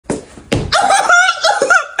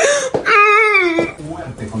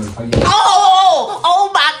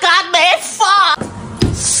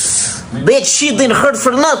That shit didn't hurt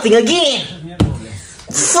for nothing again.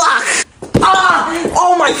 Fuck.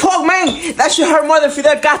 Oh my fuck, man. That shit hurt more than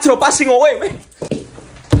Fidel Castro passing away, man.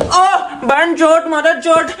 Burn George, mother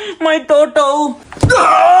George, my Toto.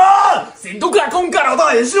 成都个公干老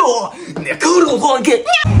大也是我，你抠了我放给。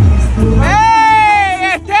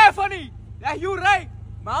Hey, Stephanie, that's you right,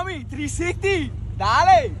 mommy, 360,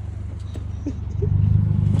 dale.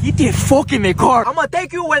 Get the fuck in the car. I'm gonna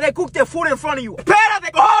take you where they cook their food in front of you.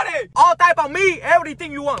 Espérate, cojones. All type of meat,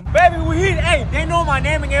 everything you want. Baby, we hit. Hey, they know my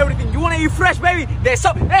name and everything. You wanna eat fresh, baby? There's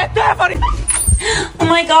something. Hey, Stephanie. Oh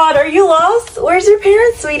my God, are you lost? Where's your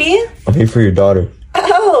parents, sweetie? I'm here for your daughter.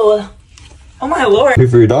 Oh my Lord. I'm here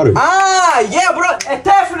for your daughter. Yeah, bro.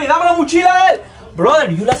 Stephanie, dame la mochila. Brother,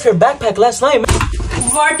 you left your backpack last night, man.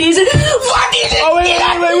 What is it? What is it? Oh,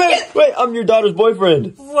 wait. I'm your daughter's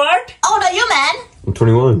boyfriend. What? How old are you, man? I'm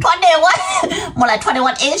 21. 21? More like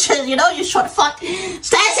 21 inches, you know, you short fuck.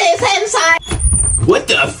 Stacy's inside. What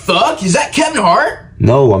the fuck? Is that Kevin Hart?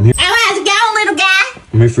 No, I'm here. How's it going, little guy?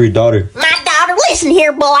 I'm here for your daughter. My daughter, listen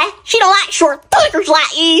here, boy. She don't like short fuckers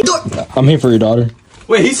like you. I'm here for your daughter.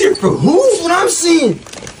 Wait, he's here for who? That's what I'm seeing.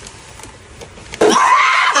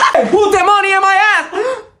 Put the money in my ass.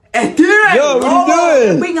 Yo, what are you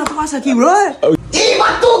doing? Bring up aquí, bro. Hey,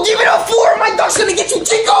 Mato, give it up for my dog's gonna get you,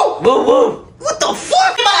 Chico. Whoa. What the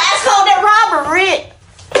fuck? That's called that robbery.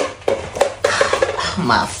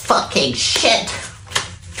 My fucking shit.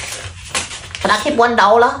 Can I keep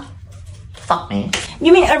 $1? Fuck me.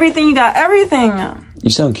 You mean everything you got? Everything.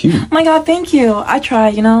 You sound cute. Oh my God, thank you. I try,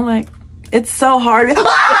 you know, like, it's so hard.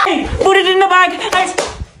 Hey, put it in the bag.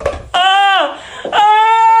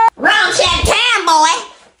 Wrong check time, boy.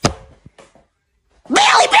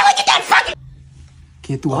 Billy, get that fucking...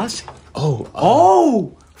 ¿Qué tú haces?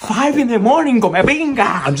 Oh, 5 in the morning, come venga.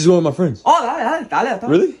 I'm just going with my friends. Dale.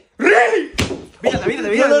 Really?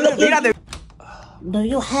 Mírate. Do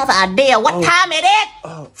you have an idea what time it is?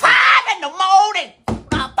 5 in the morning.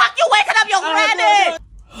 Fuck you waking up your granny.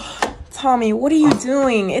 Tommy, what are you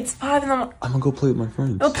doing? It's 5 in the morning. I'm gonna go play with my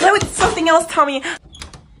friends. Oh, play with something else, Tommy.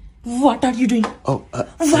 What are you doing?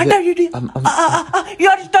 What are you doing?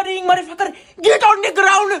 You're studying, motherfucker. Get on the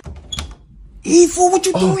ground. Hey, fool, what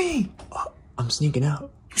you doing? I'm sneaking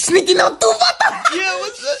out. Sneaking out too, what the? Yeah,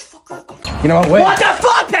 what's that? You know what? What the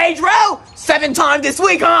fuck, Pedro? 7 times this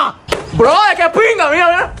week, huh? Bro, que pinga,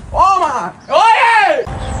 mira. Oh my. Oye!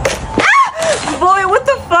 Boy, what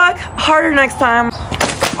the fuck? Harder next time.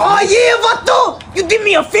 Oh yeah, vato! You did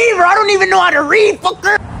me a favor. I don't even know how to read,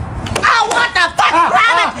 fucker. Oh, what the fuck?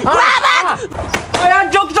 Grab it! I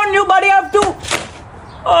got jokes on you, buddy. I have to.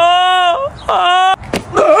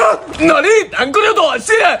 Nani? I'm gonna do it.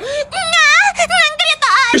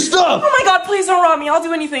 Your stuff! Oh my God, please don't rob me. I'll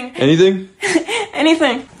do anything. Anything?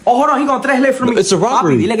 Anything. Oh, hold on. He got 3 left from me. It's a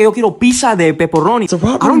robbery. Papi, dile que yo quiero pizza de pepperoni. It's a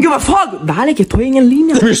robbery. I don't give a fuck. Dale, que estoy en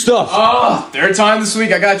línea. Give me your stuff. Third time this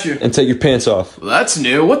week, I got you. And take your pants off. Well, that's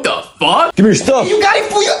new. What the fuck? Give me your stuff. You got it,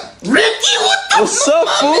 fool. Ricky, what the What's up,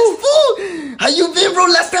 fool? How you been, bro?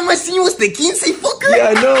 Last time I seen you was the 15, fucker. Yeah,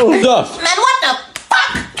 I know. Stuff. Man, what the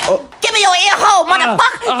fuck? Give me your ear hole,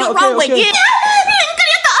 motherfucker. What's wrong with you?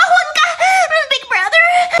 Big brother.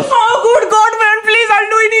 Oh, good God, man. Please, I'll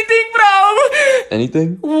do anything, bro.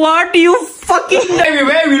 Anything? What do you fucking...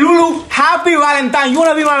 baby, Lulu. Happy Valentine. You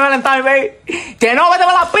wanna be my Valentine, baby? Que no vete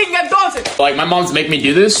la pinga, entonces. Like, my mom's making me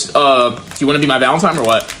do this. Do you want to be my Valentine or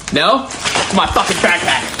what? No? My fucking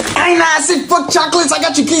backpack. I ain't not sick. Fuck chocolates. I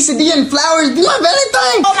got you quesadilla and flowers. Be my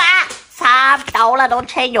Valentine. Oh my. $5. Don't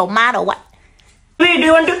change your mind or what? Wait, do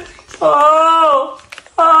you want to... Oh.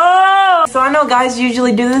 So I know guys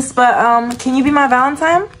usually do this, but can you be my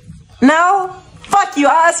Valentine? No? Fuck you,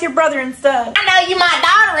 I'll ask your brother instead. I know you my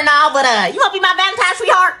daughter and all, but you wanna be my Valentine,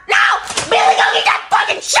 sweetheart? No! Billy, go get that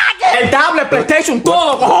fucking shotgun! El tablet, PlayStation,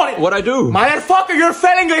 todo, cojones. What'd I do? Motherfucker, you're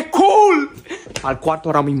failing it cool. Al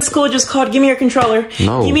cuarto ahora mismo. School just called, give me your controller.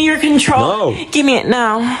 No. Give me your controller. No. Give me it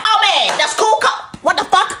now. Oh man, that's cool. What the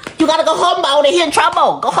fuck? You gotta go home, boy. They're in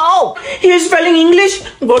trouble. Go home. He's spelling English.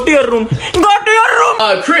 Go to your room. Go to your room.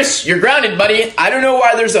 Chris, you're grounded, buddy. I don't know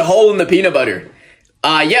why there's a hole in the peanut butter.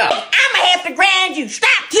 Yeah. I'ma have to ground you.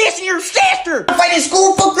 Stop kissing your sister. I'm fighting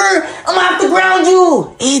school, fucker. I'm gonna have to ground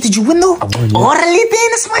you. Hey, did you win though? I won, yeah. Órale,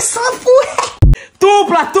 then, that's my son, fool. 2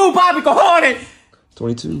 plus 2, papi, cojones.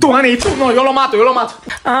 22. 22. No, yo lo mato.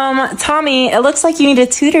 Tommy, it looks like you need a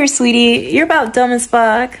tutor, sweetie. You're about dumb as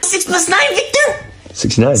fuck. 6 plus 9, Victor.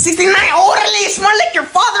 69. 69. Órale, smart like your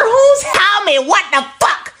father. Who's? Tell me what the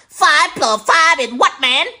fuck? 5 plus 5 is what,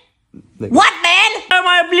 man? What, man?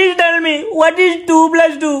 Tommy, please tell me. What is 2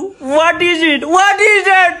 plus 2? What is it? What is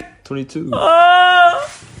it? 22. 0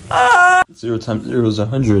 0 times 0 is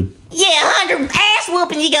 100. Yeah, ass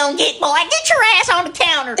whooping you gonna get, boy. Get your ass on the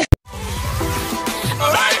counter.